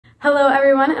Hello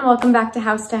everyone and welcome back to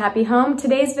House to Happy Home.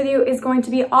 Today's video is going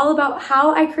to be all about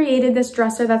how I created this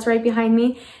dresser that's right behind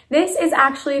me. This is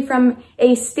actually from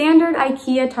a standard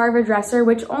Ikea Tarva dresser,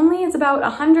 which only is about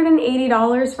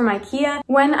 $180 from Ikea.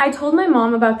 When I told my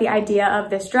mom about the idea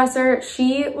of this dresser,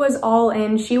 she was all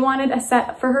in. She wanted a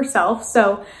set for herself.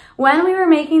 So when we were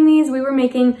making these, we were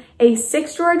making a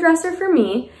 6-drawer dresser for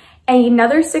me,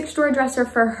 another 6-drawer dresser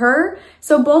for her.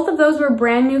 So both of those were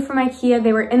brand new from Ikea.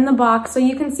 They were in the box, so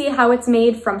you can see how it's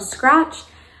made from scratch.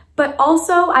 But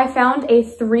also I found a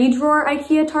 3-drawer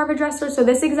Ikea Tarva dresser. So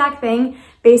this exact thing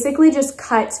basically just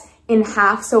cut in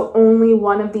half, so only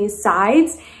one of these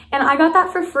sides. And I got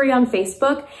that for free on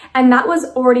Facebook, and that was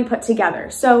already put together.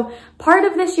 So part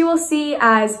of this you will see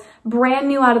as brand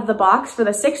new out of the box for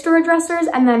the 6-drawer dressers,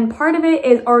 and then part of it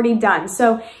is already done.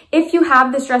 So if you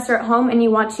have this dresser at home and you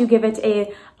want to give it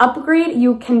a upgrade,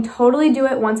 you can totally do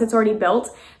it once it's already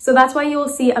built. So that's why you will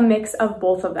see a mix of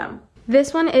both of them.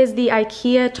 This one is the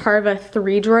Ikea Tarva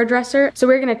 3-drawer dresser. So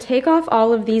we're gonna take off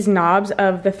all of these knobs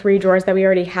of the 3 drawers that we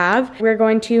already have. We're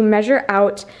going to measure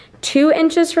out 2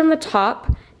 inches from the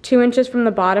top, 2 inches from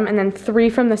the bottom, and then 3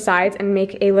 from the sides and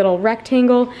make a little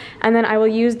rectangle. And then I will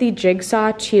use the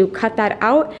jigsaw to cut that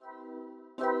out.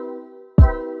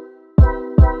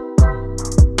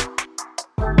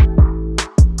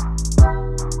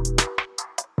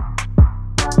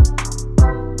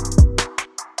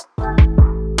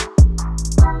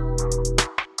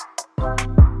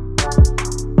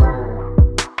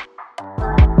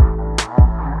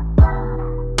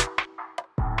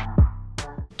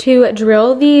 To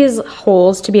drill these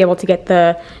holes to be able to get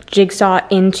the jigsaw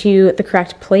into the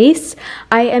correct place,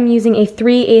 I am using a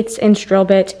 3/8 inch drill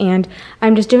bit, and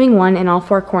I'm just doing one in all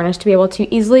 4 corners to be able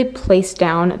to easily place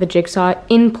down the jigsaw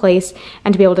in place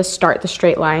and to be able to start the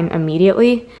straight line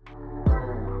immediately.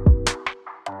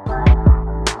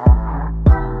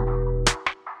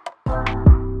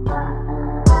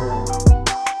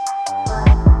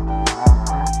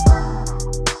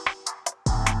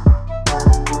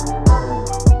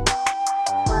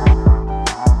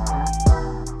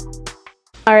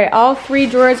 All right, all 3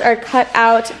 drawers are cut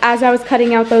out. As I was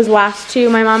cutting out those last 2,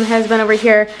 my mom has been over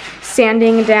here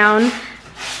sanding down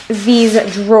these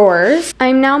drawers.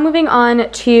 I'm now moving on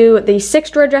to the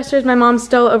 6-drawer dressers. My mom's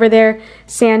still over there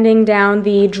sanding down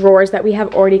the drawers that we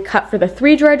have already cut for the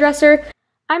 3-drawer dresser.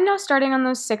 I'm now starting on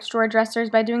those 6-drawer dressers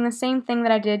by doing the same thing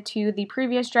that I did to the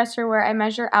previous dresser, where I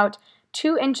measure out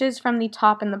 2 inches from the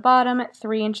top and the bottom,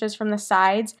 3 inches from the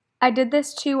sides. I did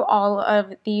this to all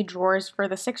of the drawers for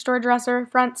the 6-drawer dresser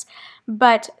fronts,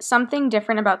 but something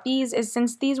different about these is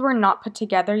since these were not put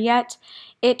together yet,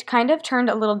 it kind of turned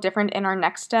a little different in our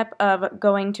next step of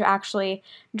going to actually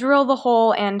drill the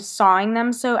hole and sawing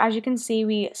them. So as you can see,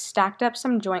 we stacked up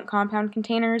some joint compound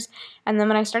containers, and then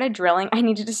when I started drilling, I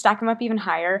needed to stack them up even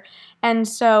higher. And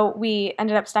so we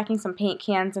ended up stacking some paint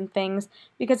cans and things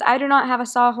because I do not have a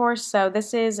sawhorse, so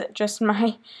this is just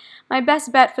my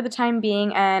best bet for the time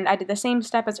being, and I did the same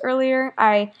step as earlier.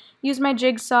 I used my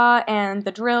jigsaw and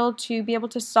the drill to be able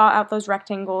to saw out those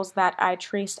rectangles that I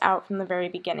traced out from the very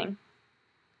beginning.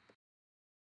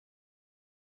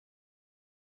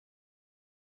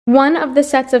 One of the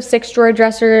sets of 6-drawer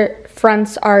dresser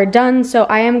fronts are done, so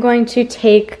I am going to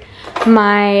take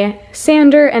my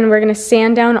sander and we're going to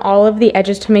sand down all of the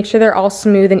edges to make sure they're all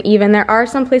smooth and even. There are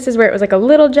some places where it was like a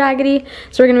little jaggedy,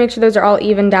 so we're going to make sure those are all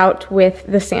evened out with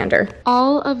the sander.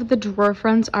 All of the drawer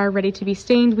fronts are ready to be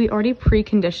stained. We already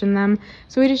pre-conditioned them,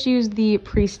 so we just used the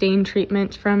pre-stain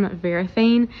treatment from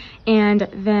Varathane. And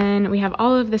then we have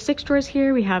all of the 6 drawers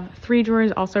here. We have 3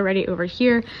 drawers also ready over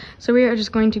here, so we are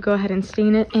just going to go ahead and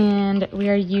stain it, and we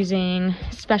are using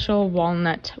special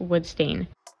walnut wood stain.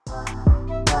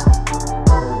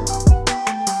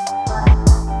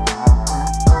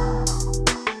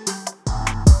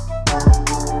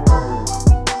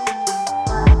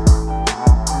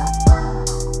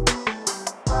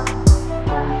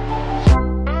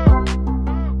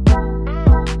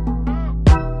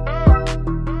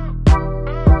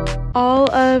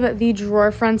 All of the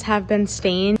drawer fronts have been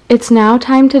stained. It's now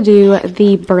time to do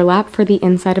the burlap for the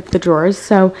inside of the drawers.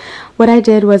 So what I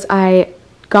did was I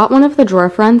got one of the drawer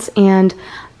fronts and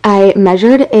I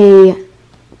measured a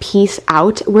piece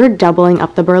out. We're doubling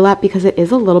up the burlap because it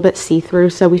is a little bit see-through,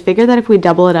 so we figured that if we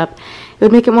double it up, it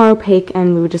would make it more opaque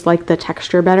and we would just like the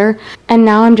texture better. And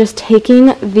now I'm just taking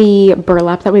the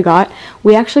burlap that we got.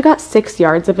 We actually got 6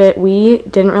 yards of it. We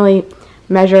didn't really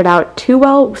measure it out too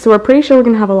well, so we're pretty sure we're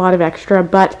gonna have a lot of extra,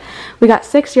 but we got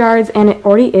 6 yards and it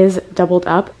already is doubled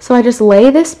up. So I just lay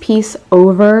this piece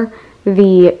over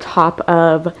the top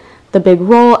of the big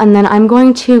roll, and then I'm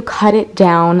going to cut it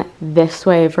down this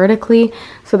way vertically.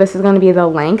 So this is going to be the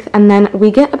length, and then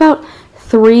we get about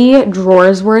 3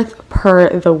 drawers worth per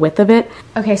the width of it.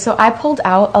 Okay, so I pulled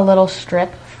out a little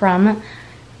strip from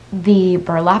the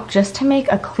burlap just to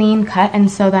make a clean cut, and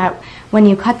so that when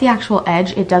you cut the actual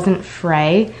edge, it doesn't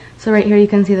fray. So right here you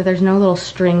can see that there's no little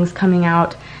strings coming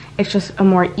out. It's just a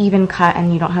more even cut,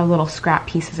 and you don't have little scrap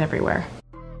pieces everywhere.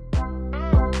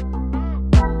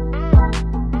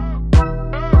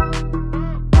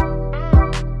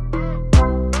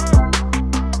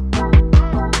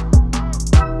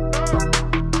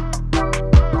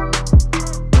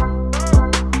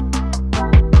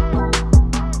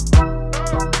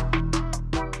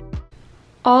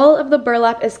 All of the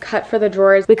burlap is cut for the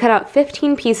drawers. We cut out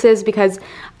 15 pieces because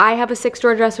I have a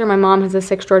 6-drawer dresser, my mom has a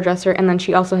 6-drawer dresser, and then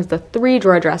she also has the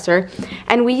 3-drawer dresser.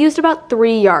 And we used about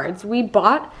 3 yards. We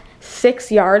bought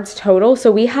 6 yards total,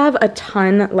 so we have a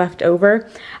ton left over.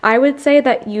 I would say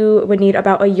that you would need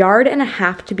about 1.5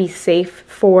 yards to be safe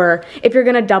for, if you're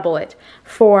gonna double it,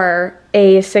 for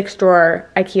a 6-drawer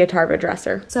Ikea Tarva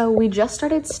dresser. So we just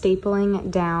started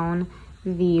stapling down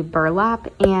the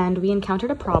burlap, and we encountered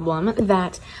a problem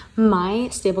that my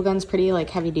staple gun's pretty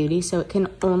like heavy duty, so it can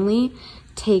only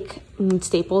take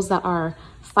staples that are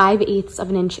 5/8 of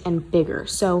an inch and bigger.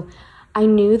 So I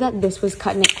knew that this was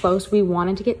cutting it close. We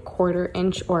wanted to get 1/4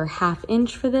 inch or 1/2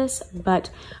 inch for this,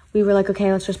 but we were like,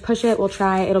 okay, let's just push it. We'll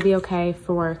try, it'll be okay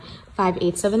for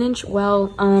 5/8 of an inch.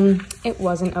 Well, it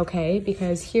wasn't okay,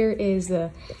 because here is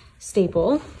the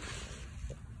staple.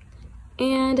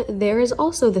 And there is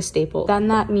also the staple. Then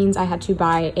that means I had to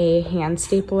buy a hand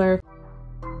stapler.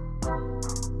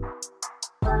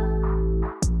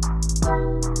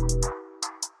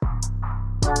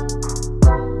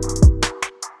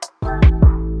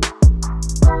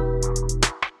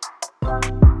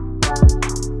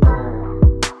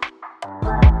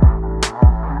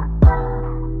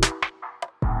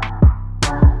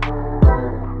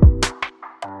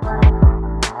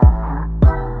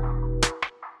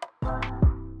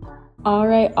 All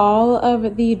right, all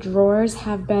of the drawers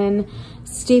have been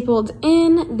stapled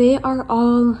in. They are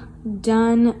all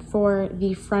done for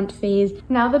the front phase.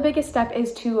 Now the biggest step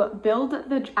is to build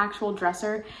the actual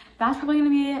dresser. That's probably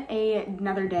gonna be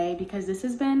another day, because this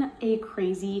has been a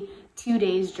crazy 2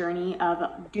 days journey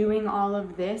of doing all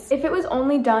of this. If it was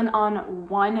only done on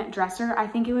one dresser, I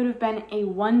think it would have been a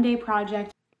 1-day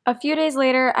project. A few days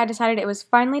later, I decided it was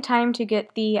finally time to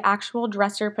get the actual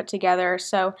dresser put together.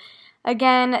 So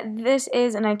again, this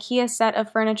is an IKEA set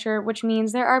of furniture, which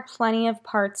means there are plenty of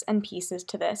parts and pieces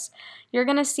to this. You're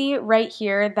gonna see right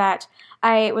here that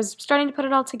I was starting to put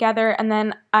it all together, and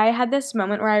then I had this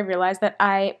moment where I realized that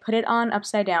I put it on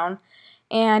upside down,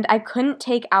 and I couldn't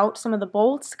take out some of the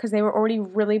bolts because they were already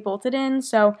really bolted in,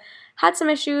 so had some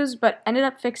issues, but ended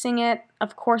up fixing it.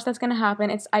 Of course that's gonna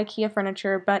happen, it's IKEA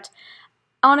furniture, but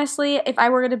honestly, if I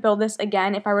were to build this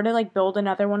again, if I were to like build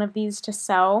another one of these to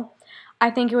sell, I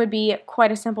think it would be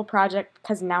quite a simple project,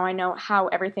 because now I know how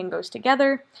everything goes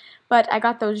together. But I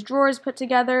got those drawers put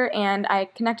together, and I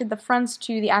connected the fronts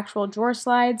to the actual drawer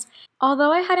slides.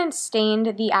 Although I hadn't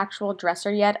stained the actual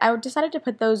dresser yet, I decided to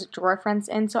put those drawer fronts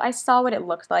in so I saw what it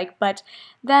looked like. But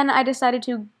then I decided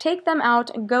to take them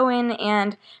out, go in,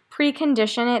 and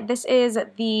precondition it. This is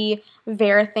the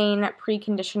Varathane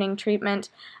preconditioning treatment.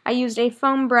 I used a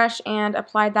foam brush and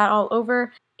applied that all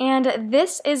over. And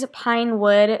this is pine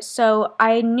wood, so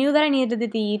I knew that I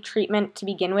needed the treatment to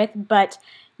begin with, but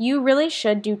you really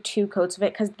should do 2 coats of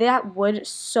it, because that wood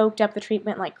soaked up the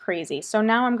treatment like crazy. So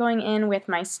now I'm going in with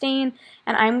my stain,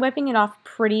 and I'm wiping it off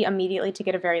pretty immediately to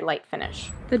get a very light finish.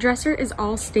 The dresser is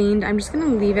all stained. I'm just going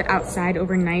to leave it outside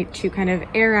overnight to kind of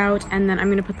air out, and then I'm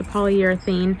going to put the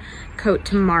polyurethane coat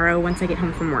tomorrow once I get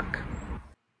home from work.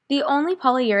 The only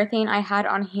polyurethane I had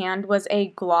on hand was a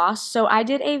gloss, so I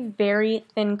did a very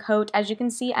thin coat. As you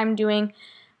can see, I'm doing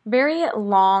very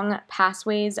long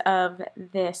passways of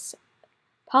this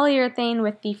polyurethane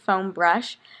with the foam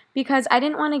brush, because I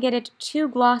didn't want to get it too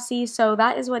glossy, so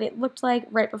that is what it looked like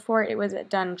right before it was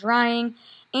done drying.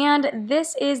 And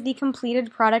this is the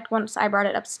completed product once I brought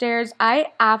it upstairs.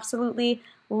 I absolutely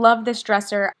love this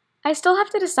dresser. I still have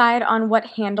to decide on what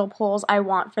handle pulls I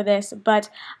want for this,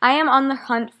 but I am on the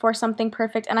hunt for something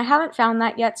perfect, and I haven't found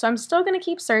that yet, so I'm still going to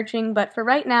keep searching, but for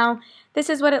right now, this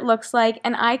is what it looks like,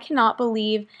 and I cannot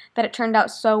believe that it turned out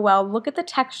so well. Look at the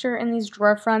texture in these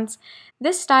drawer fronts.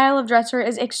 This style of dresser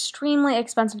is extremely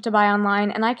expensive to buy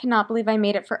online, and I cannot believe I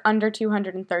made it for under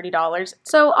 $230.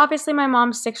 So obviously my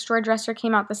mom's 6-drawer dresser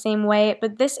came out the same way,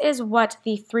 but this is what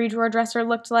the 3-drawer dresser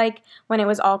looked like when it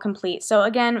was all complete. So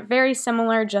again, very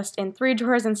similar, just in 3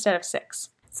 drawers instead of 6.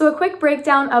 So a quick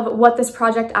breakdown of what this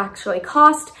project actually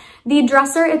cost. The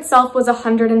dresser itself was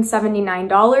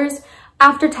 $179.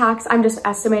 After tax, I'm just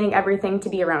estimating everything to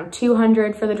be around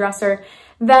 $200 for the dresser.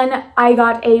 Then I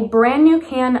got a brand new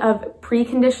can of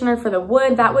pre-conditioner for the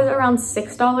wood. That was around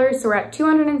 $6, so we're at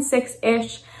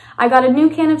 $206-ish. I got a new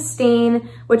can of stain,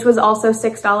 which was also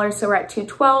 $6, so we're at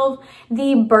 $212.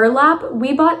 The burlap,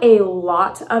 we bought a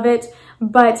lot of it,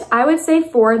 but I would say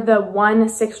for the one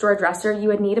 6-drawer dresser, you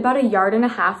would need about 1.5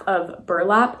 yards of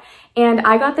burlap. And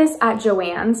I got this at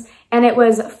Joann's, and it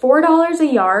was $4 a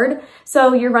yard.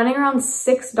 So you're running around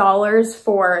 $6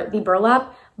 for the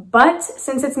burlap. But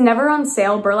since it's never on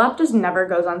sale, burlap just never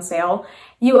goes on sale.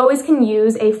 You always can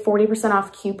use a 40%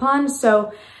 off coupon.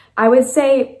 So I would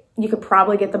say you could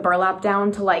probably get the burlap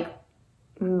down to like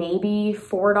maybe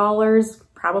 $4,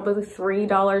 probably $3,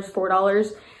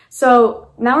 $4. So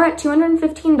now we're at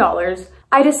 $215.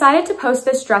 I decided to post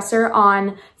this dresser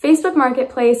on Facebook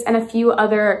Marketplace and a few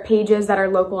other pages that are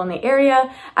local in the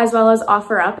area, as well as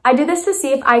OfferUp. I did this to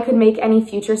see if I could make any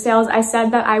future sales. I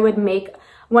said that I would make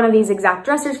one of these exact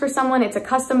dressers for someone. It's a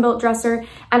custom built dresser,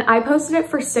 and I posted it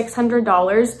for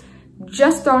 $600,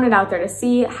 just throwing it out there to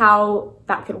see how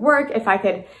that could work, if I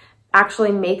could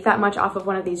actually make that much off of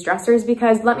one of these dressers.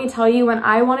 Because let me tell you, when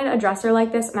I wanted a dresser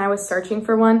like this and I was searching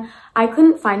for one, I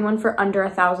couldn't find one for under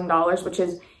 $1,000, which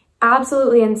is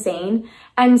absolutely insane.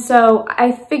 And so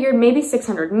I figured maybe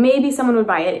 $600, maybe someone would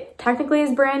buy it. It technically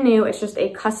is brand new. It's just a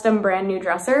custom brand new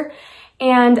dresser.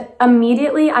 And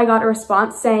immediately I got a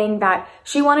response saying that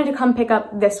she wanted to come pick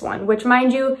up this one, which,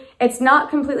 mind you, it's not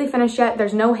completely finished yet.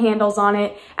 There's no handles on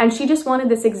it. And she just wanted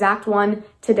this exact one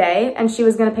today, and she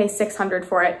was going to pay $600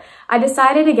 for it. I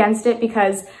decided against it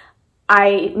because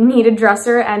I need a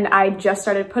dresser, and I just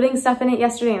started putting stuff in it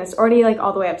yesterday, and it's already like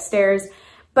all the way upstairs.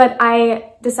 But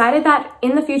I decided that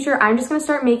in the future, I'm just going to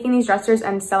start making these dressers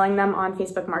and selling them on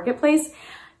Facebook Marketplace.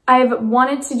 I've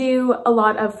wanted to do a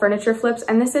lot of furniture flips,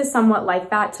 and this is somewhat like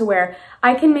that, to where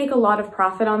I can make a lot of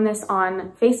profit on this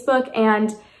on Facebook,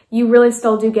 and you really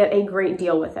still do get a great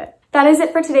deal with it. That is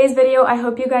it for today's video. I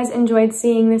hope you guys enjoyed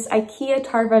seeing this Ikea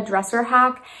Tarva dresser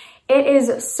hack. It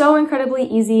is so incredibly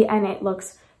easy, and it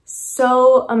looks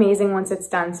so amazing once it's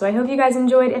done. So I hope you guys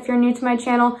enjoyed. If you're new to my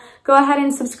channel, go ahead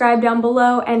and subscribe down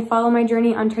below and follow my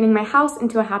journey on turning my house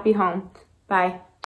into a happy home. Bye.